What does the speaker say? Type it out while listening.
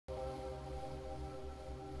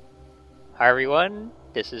Hi everyone,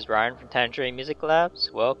 this is Ryan from Tangerine Music Labs.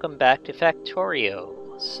 Welcome back to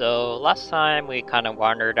Factorio. So last time we kind of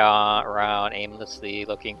wandered around aimlessly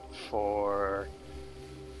looking for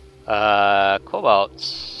cobalt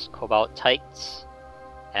tights,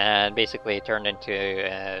 and basically it turned into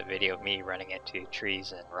a video of me running into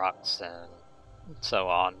trees and rocks and so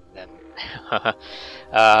on. And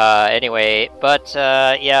anyway,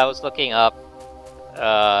 yeah, I was looking up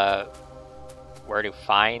where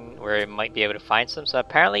it might be able to find some. So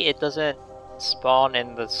apparently it doesn't spawn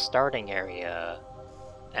in the starting area,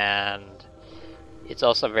 and it's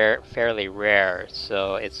also fairly rare,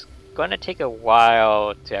 so it's gonna take a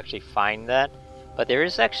while to actually find that. But there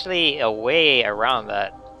is actually a way around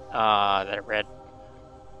that that I read.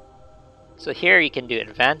 So here you can do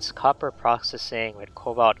advanced copper processing with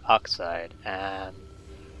cobalt oxide, and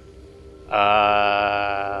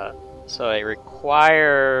so it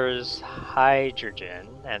requires hydrogen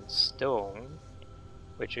and stone,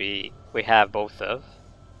 which we have both of,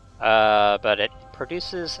 but it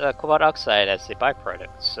produces cobalt oxide as a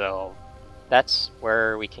byproduct, so that's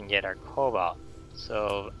where we can get our cobalt.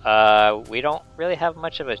 So we don't really have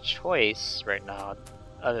much of a choice right now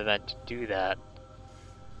other than to do that.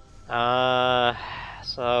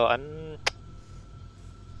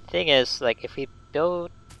 Thing is, like, if we do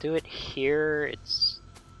it here, it's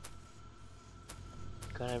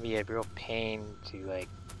gonna be a real pain to like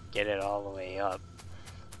get it all the way up.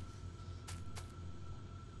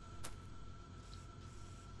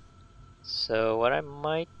 So what I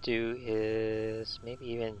might do is maybe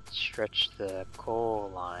even stretch the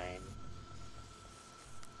coal line.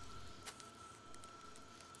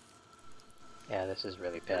 Yeah, this is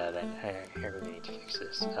really bad. I really need to fix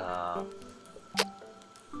this.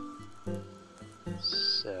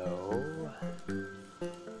 So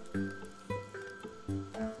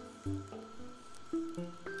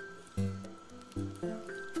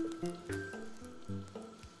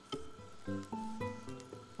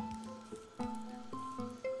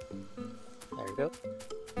there we go.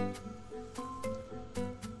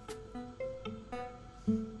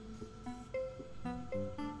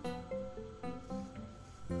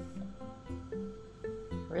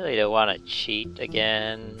 Really don't want to cheat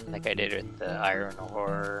again like I did with the iron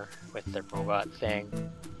ore with the robot thing,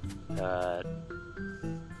 but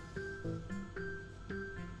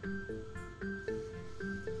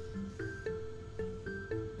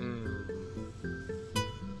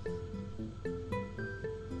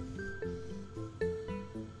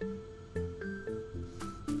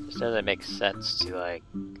this doesn't make sense to like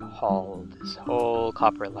haul this whole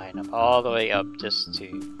copper line up all the way up just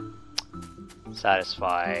to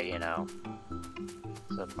satisfy, you know,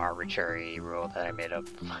 some arbitrary rule that I made up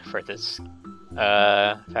for this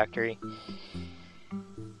factory.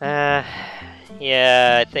 Yeah,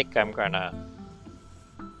 I think I'm gonna.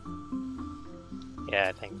 Yeah,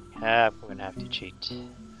 I think I'm gonna have to cheat.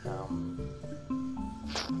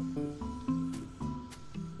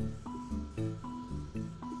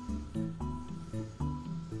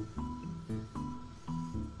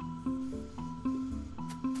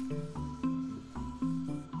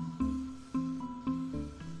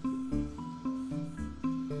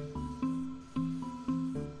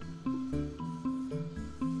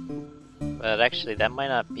 But actually, that might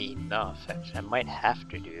not be enough. Actually, I might have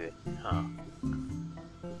to do it. Huh.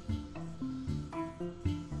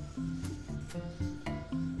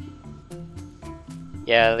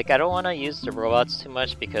 Yeah, like I don't want to use the robots too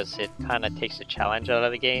much because it kind of takes the challenge out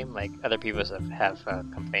of the game. Like other people have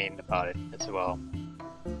complained about it as well.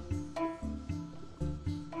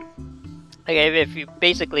 Okay, if you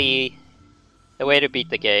basically, the way to beat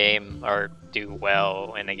the game or do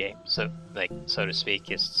well in the game, so to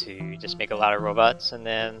speak, is to just make a lot of robots and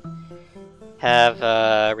then have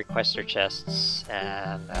requester chests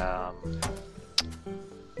and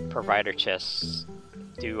provider chests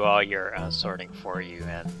do all your sorting for you,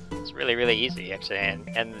 and it's really easy actually, and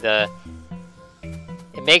it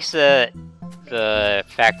makes the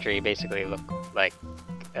factory basically look like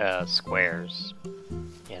squares,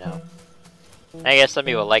 you know. I guess some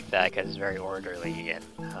people like that because it's very orderly and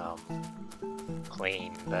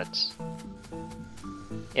clean, but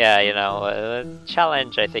yeah, you know, the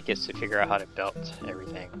challenge I think is to figure out how to build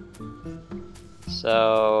everything.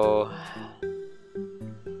 So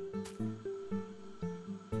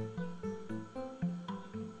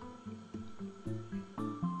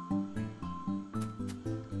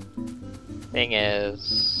thing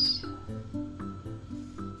is,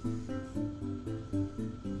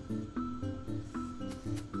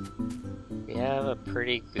 we have a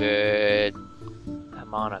pretty good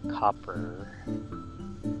amount of copper.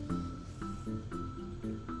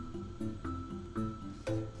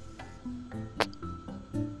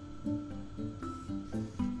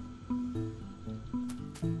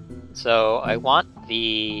 So I want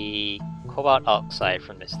the cobalt oxide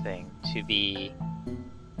from this thing to be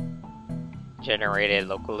generated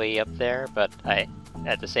locally up there, but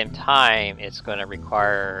at the same time it's going to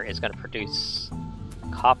produce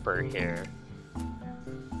copper here,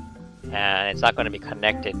 and it's not going to be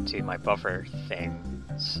connected to my buffer thing.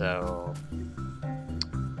 So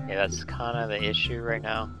yeah, that's kind of the issue right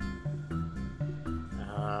now.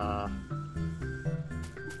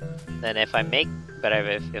 Then if I make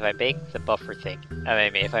the buffer thing,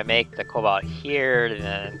 if I make the cobalt here,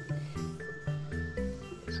 then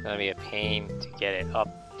it's gonna be a pain to get it up.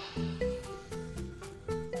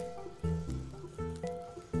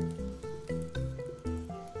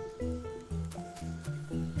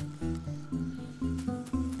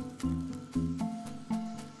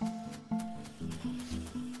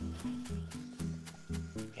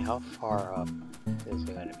 How far up is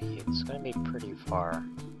it gonna be? It's gonna be pretty far.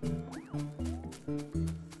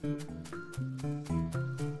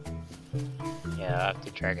 Yeah, I have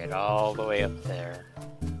to drag it all the way up there.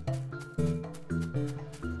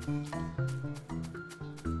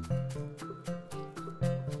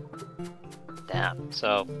 Damn,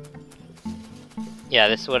 so yeah,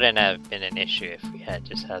 this wouldn't have been an issue if we had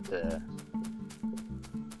just had the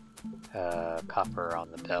copper on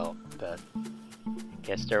the belt, but I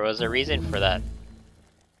guess there was a reason for that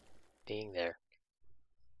being there.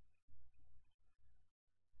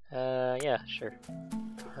 Yeah, sure.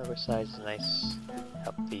 Cargo size is nice.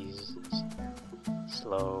 Help these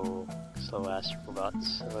slow ass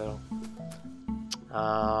robots a little.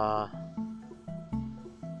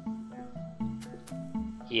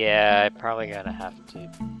 Yeah, I'm probably gonna have to.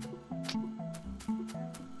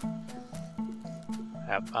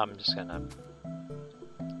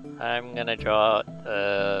 I'm gonna draw.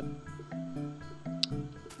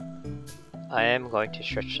 I am going to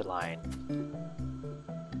stretch the line.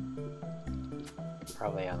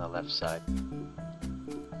 Probably on the left side.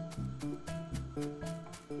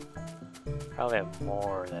 Probably have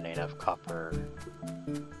more than enough copper.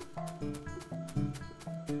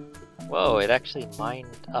 Whoa, it actually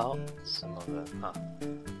mined out some of them, huh?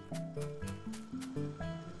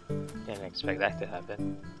 Didn't expect that to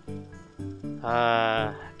happen.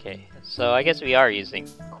 Okay, so I guess we are using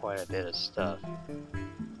quite a bit of stuff.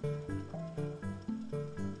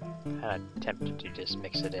 Kinda tempted to just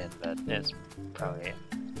mix it in, but it's probably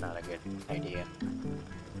not a good idea.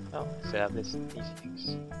 Oh, so I have these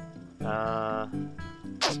things.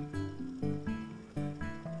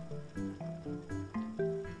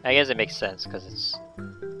 I guess it makes sense because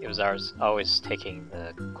it was always taking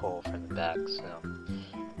the coal from the back, so.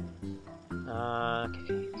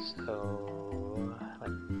 Okay, so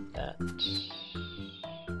like that.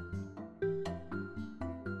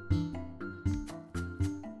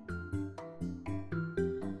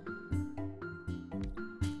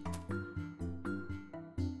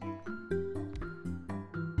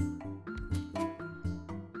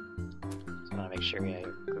 So I want to make sure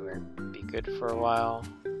we're be good for a while.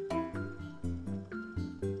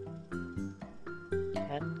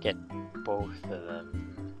 Can't get both of them.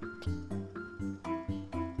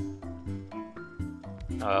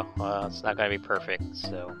 Oh, well, it's not gonna be perfect,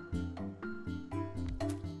 so.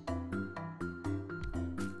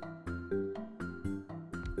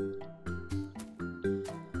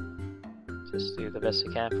 Just do the best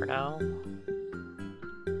we can for now.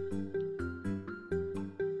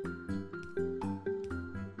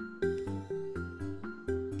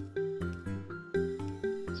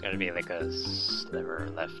 It's gonna be like a sliver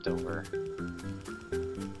left over.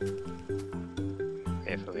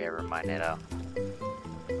 If we ever mine it out.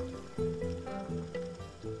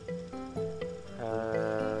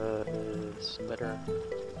 Splitter.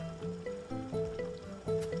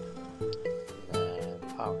 And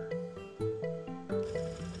power.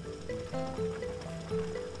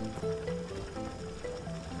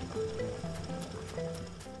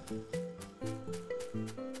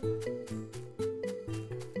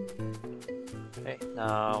 Okay,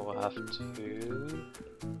 now we'll have to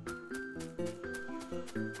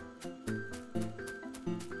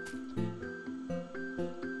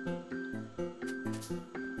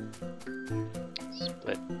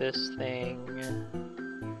split this thing.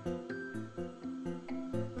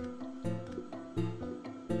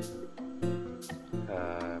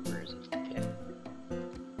 Where is it? Okay.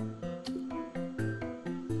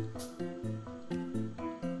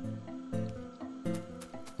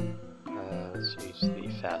 Let's use the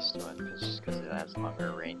fast one because it has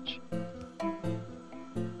longer range.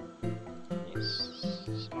 Use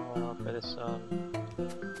small one for this one.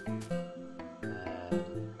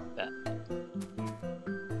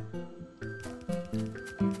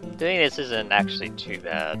 Doing this isn't actually too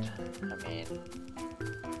bad. I mean,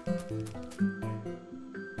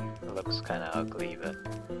 it looks kind of ugly, but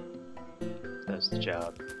it does the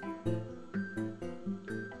job.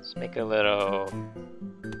 Let's make a little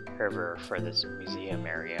river for this museum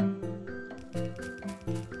area.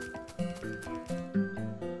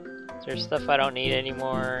 Is there stuff I don't need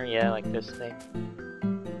anymore? Yeah, like this thing.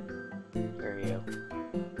 There we go.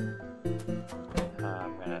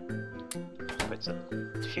 I'm gonna put some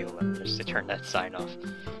fuel in just to turn that sign off.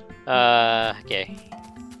 Okay.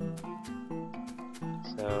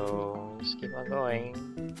 So, just keep on going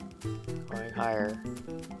higher.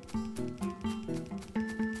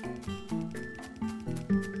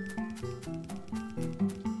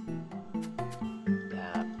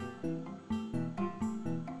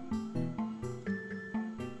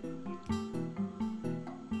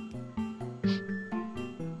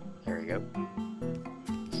 There we go.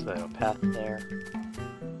 This little path there.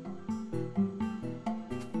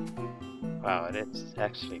 Wow, it's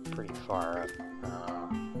actually pretty far up.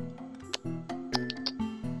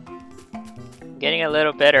 Getting a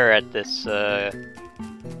little better at this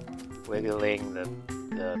wiggling the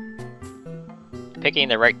picking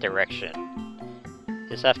the right direction.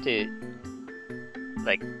 Just have to,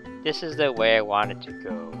 like, this is the way I want it to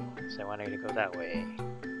go, so I want it to go that way.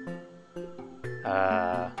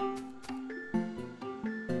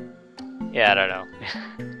 Yeah, I don't know.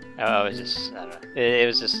 I don't know. It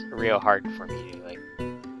was just real hard for me to like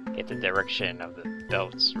get the direction of the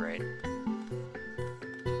belts right.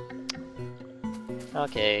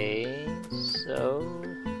 Okay, so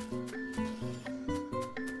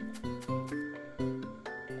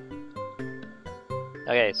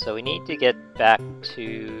we need to get back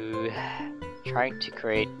to trying to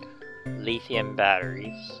create lithium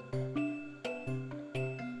batteries.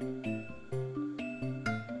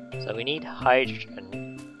 So we need hydrogen.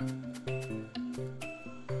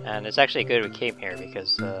 And it's actually good we came here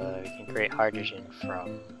because we can create hydrogen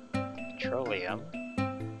from petroleum.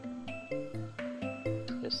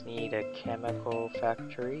 Just need a chemical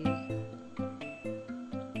factory.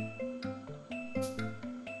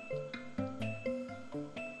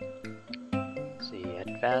 Let's see,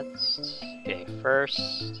 advanced. Okay,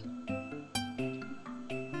 first.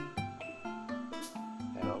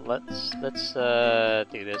 Well, let's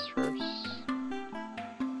do this first.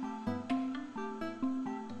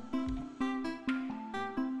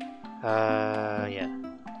 Yeah.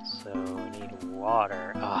 So we need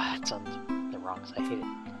water. Ah, it's on the wrong side. I hate it.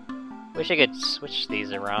 Wish I could switch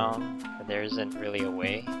these around, but there isn't really a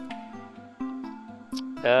way.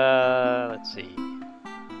 Let's see.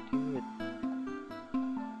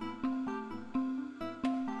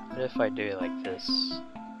 What if I do it like this?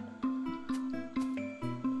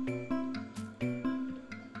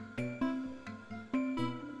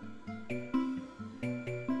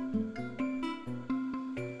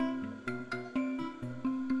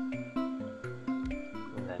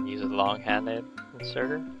 Use a long-handed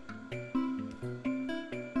inserter.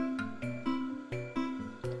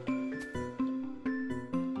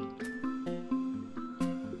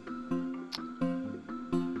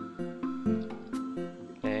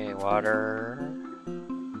 Okay, water.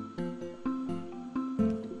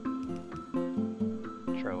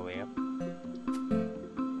 Petroleum.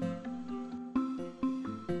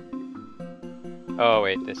 Oh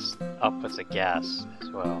wait, this outputs a gas as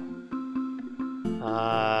well.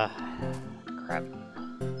 Crap.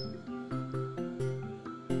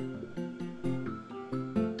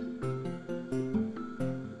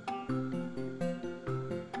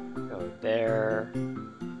 Go there.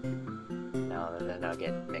 No, then I'll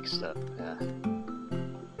get mixed up.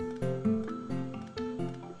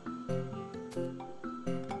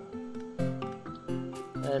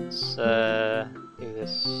 Let's do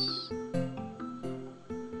this.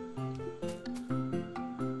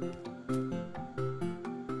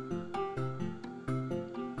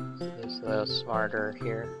 A little smarter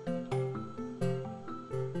here.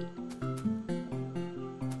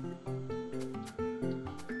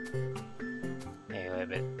 Maybe a little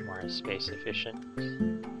bit more space efficient.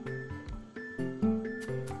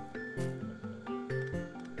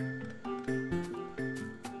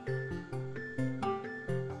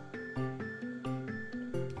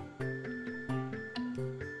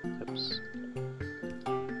 Oops.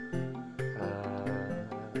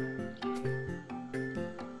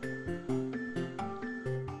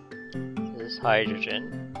 Hydrogen.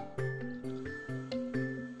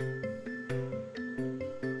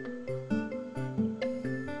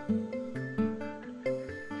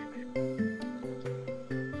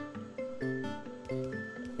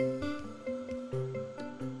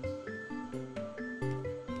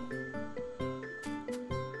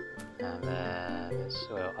 this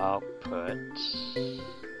will output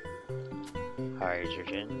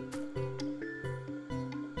hydrogen.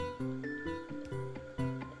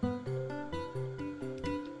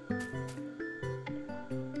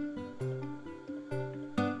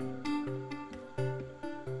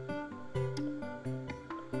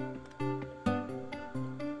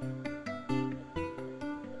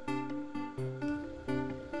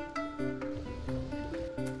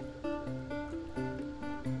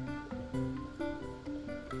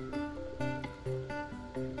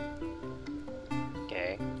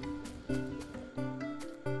 Okay.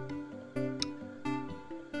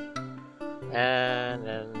 And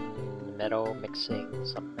then metal mixing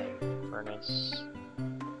something, furnace,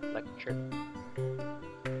 electric.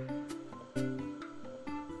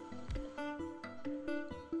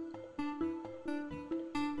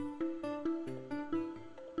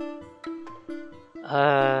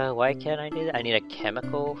 Why can't I do that? I need a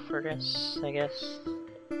chemical furnace, I guess.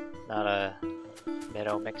 Not a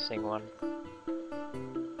metal mixing one.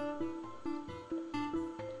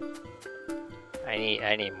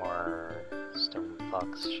 I need more stone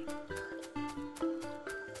blocks.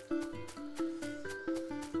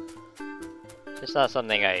 It's not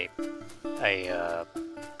something I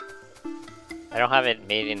don't have it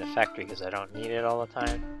made in the factory because I don't need it all the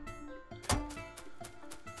time.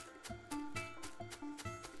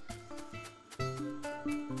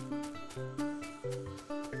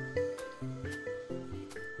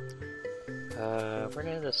 Where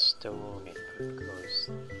did the stone input goes?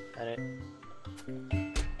 At it?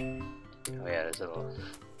 Oh yeah, there's a little,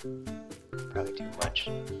 probably too much.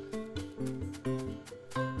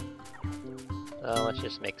 Let's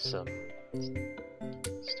just make some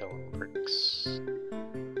stone bricks.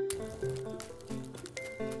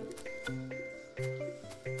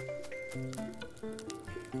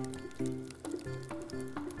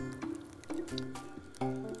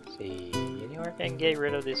 See, anywhere I can get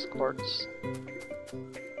rid of this quartz?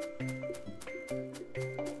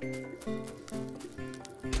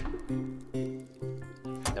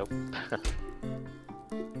 Nope.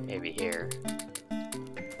 Maybe here.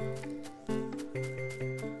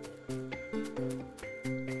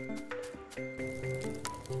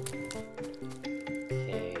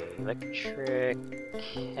 Okay, electric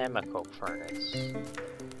chemical furnace.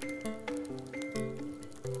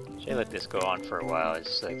 Should let this go on for a while,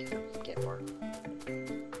 just so I can get more,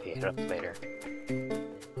 pick it up later.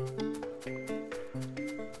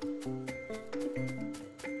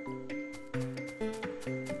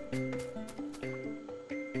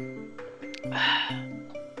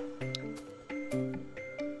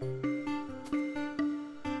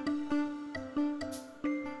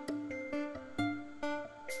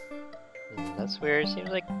 That's weird. It seems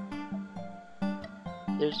like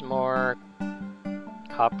there's more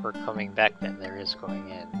copper coming back than there is going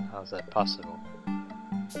in. How's that possible?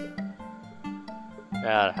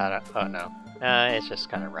 Oh no. It's just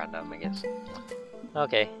kind of random, I guess.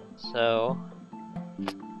 Okay, so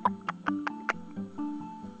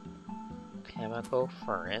chemical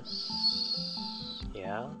furnace.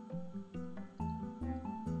 Yeah.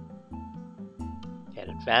 Get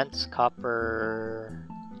advanced copper.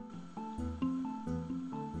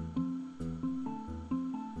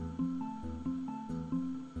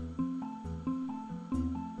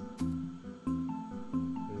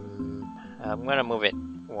 I'm gonna move it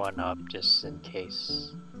one up just in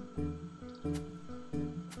case.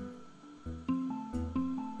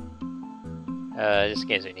 Just in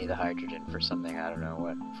case we need the hydrogen for something. I don't know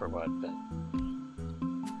what for what, but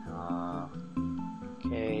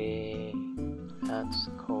okay. That's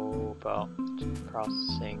cobalt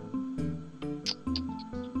processing.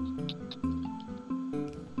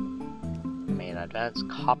 I mean, advanced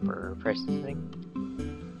copper processing.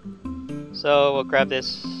 So we'll grab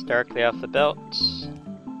this directly off the belt.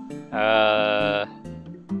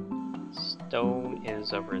 Stone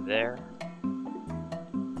is over there.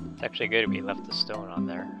 It's actually good we left the stone on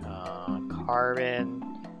there. Carbon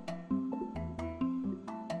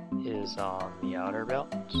is on the outer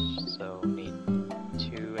belt, so we need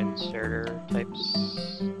 2 inserter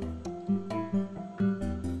types.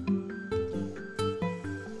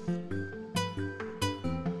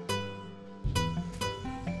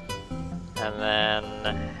 And then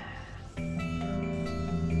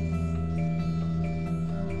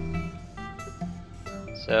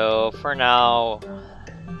so for now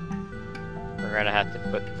we're gonna have to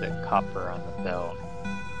put the copper on the belt.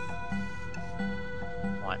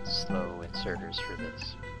 Want slow inserters for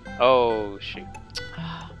this. Oh shoot.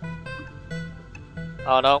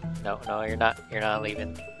 Oh no, you're not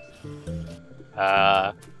leaving.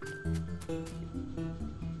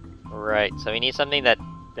 Right, so we need something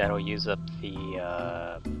that'll use up the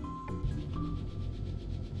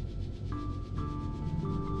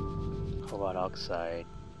cobalt oxide.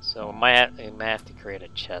 So we might have to create a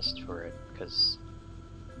chest for it, because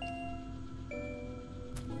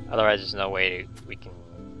otherwise there's no way we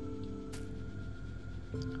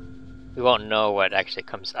won't know what actually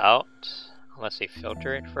comes out unless we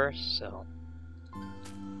filter it first. So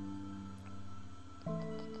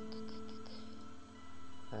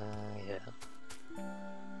yeah.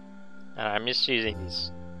 I'm just using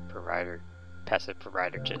these passive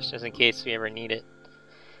provider chests just in case we ever need it.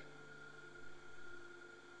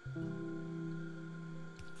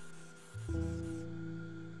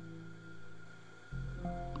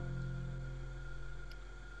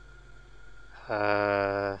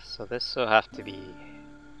 So this will have to be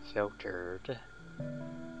filtered.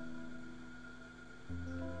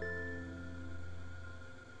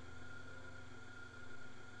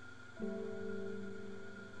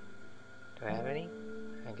 Do I have any?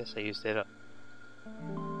 I guess I used it up.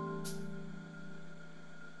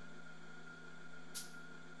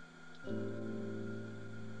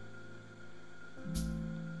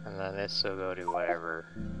 And then this will go to whatever.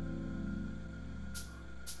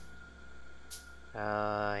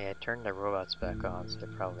 Yeah, turn the robots back on, so they're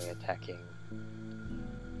probably attacking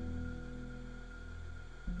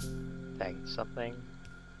something.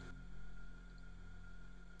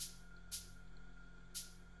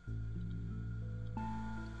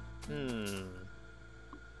 You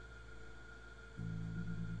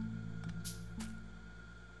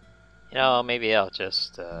know, maybe I'll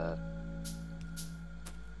just, this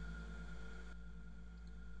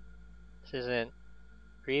isn't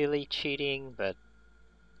really cheating, but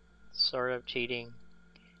sort of cheating.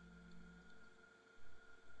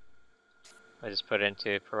 I just put it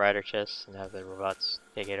into provider chests and have the robots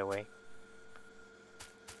take it away.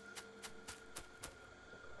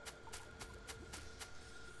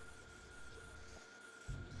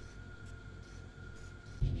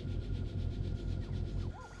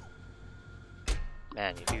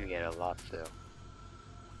 Man, you do get a lot though.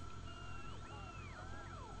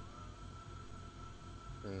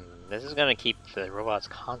 This is gonna keep the robots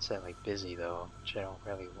constantly busy though, which I don't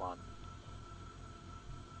really want.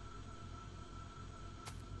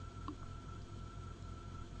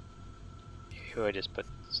 Maybe I just put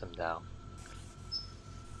some down.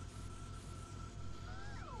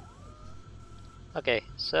 Okay,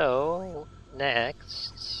 so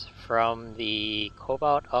next, from the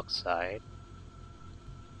cobalt oxide,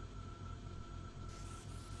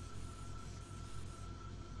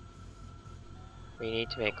 we need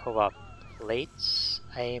to make cobalt plates,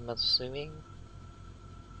 I'm assuming.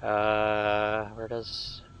 Where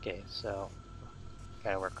does... Okay, so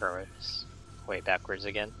gotta work our way backwards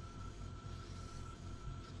again.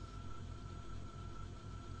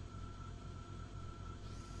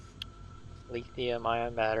 Lithium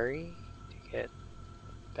ion battery to get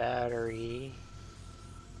battery.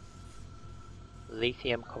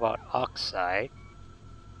 Lithium cobalt oxide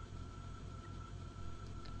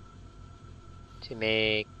to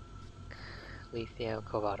make lithium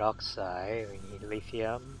cobalt oxide. We need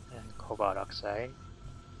lithium and cobalt oxide.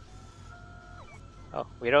 Oh,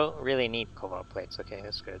 we don't really need cobalt plates. Okay,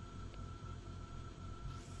 that's good.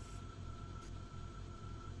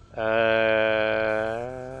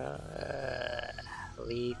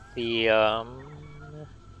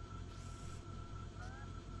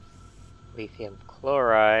 Lithium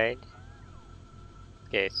chloride.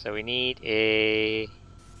 Okay, so we need a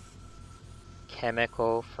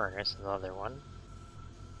chemical furnace, another one,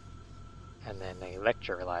 and then an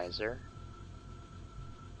electrolyzer.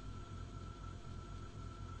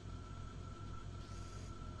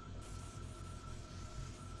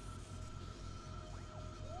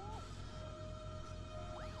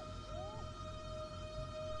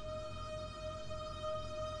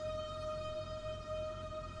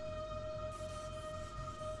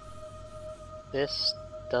 This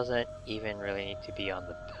doesn't even really need to be on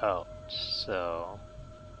the belt, so...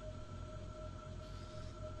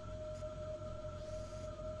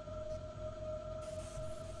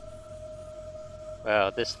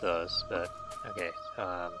 Well, this does, but... Okay,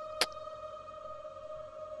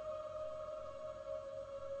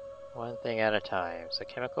 one thing at a time. So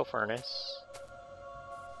chemical furnace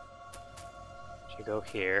should go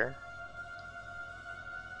here.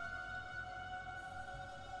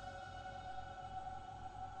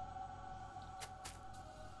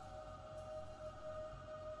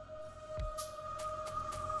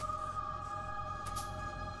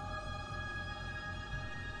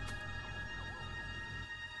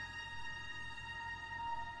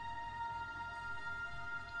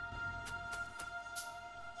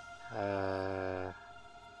 Uh,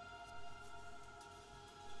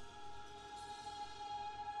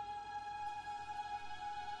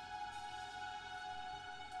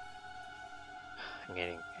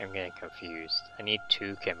 I'm getting confused. I need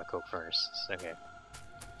 2 chemical furnaces. Okay.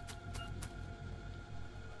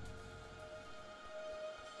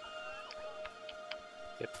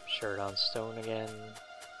 Yep, shirt on stone again.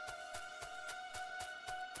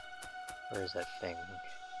 Where is that thing?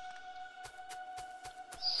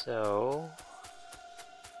 So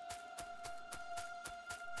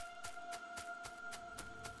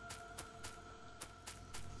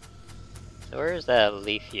where is that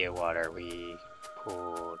Lethia water we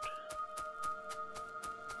pulled?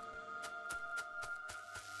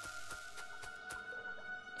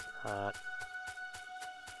 Oh,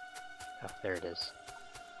 there it is.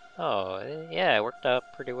 Oh, yeah, it worked out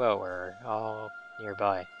pretty well. We're all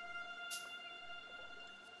nearby.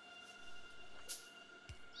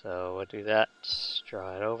 So we'll do that.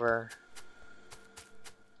 Draw it over.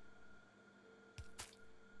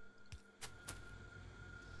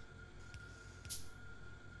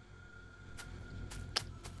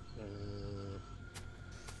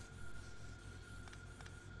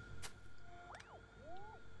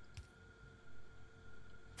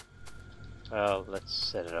 Well, let's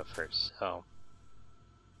set it up first. So,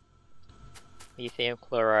 lithium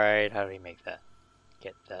chloride, how do we make that?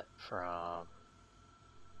 Get that from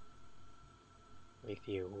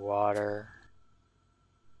lithium water.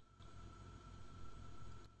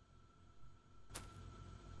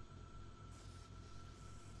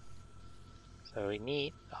 So we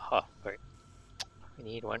need, oh, wait. We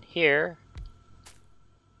need one here.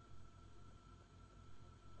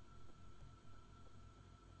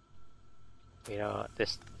 We don't,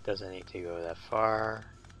 this doesn't need to go that far.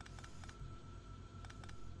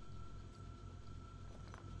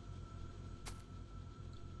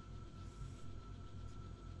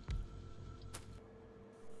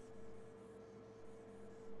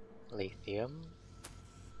 Lithium.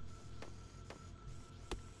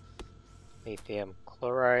 Lithium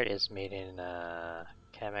chloride is made in a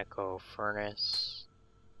chemical furnace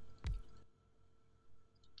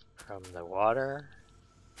from the water.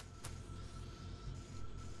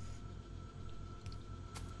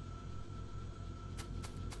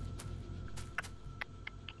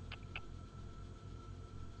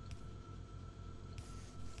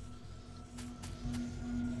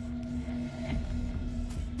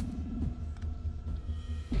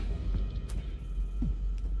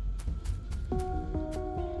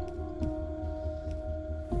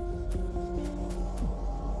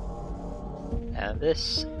 And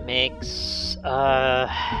this makes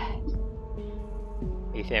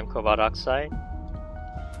lithium cobalt oxide.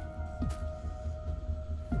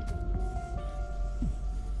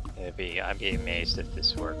 I'd be amazed if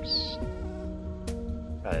this works.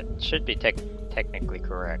 But it should be technically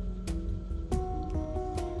correct.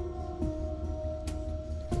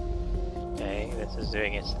 Okay, this is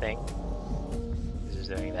doing its thing. This is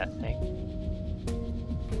doing that thing.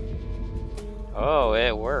 Oh,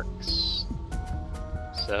 it works.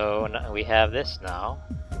 So we have this now.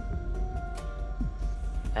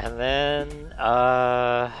 And then,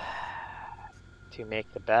 to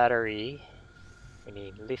make the battery, we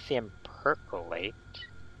need lithium percolate.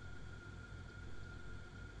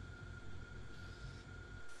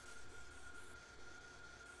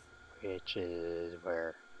 Which is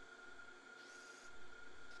where?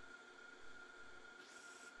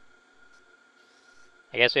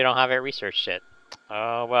 I guess we don't have it researched yet.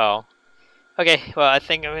 Oh, well. Okay, well, I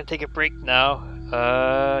think I'm gonna take a break now.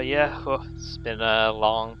 Yeah, well, it's been a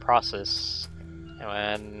long process.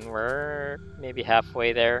 And we're maybe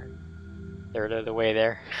halfway there. Third of the way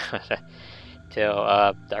there. Till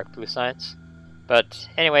Dark Blue Science. But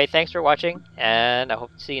anyway, thanks for watching, and I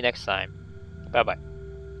hope to see you next time. Bye-bye.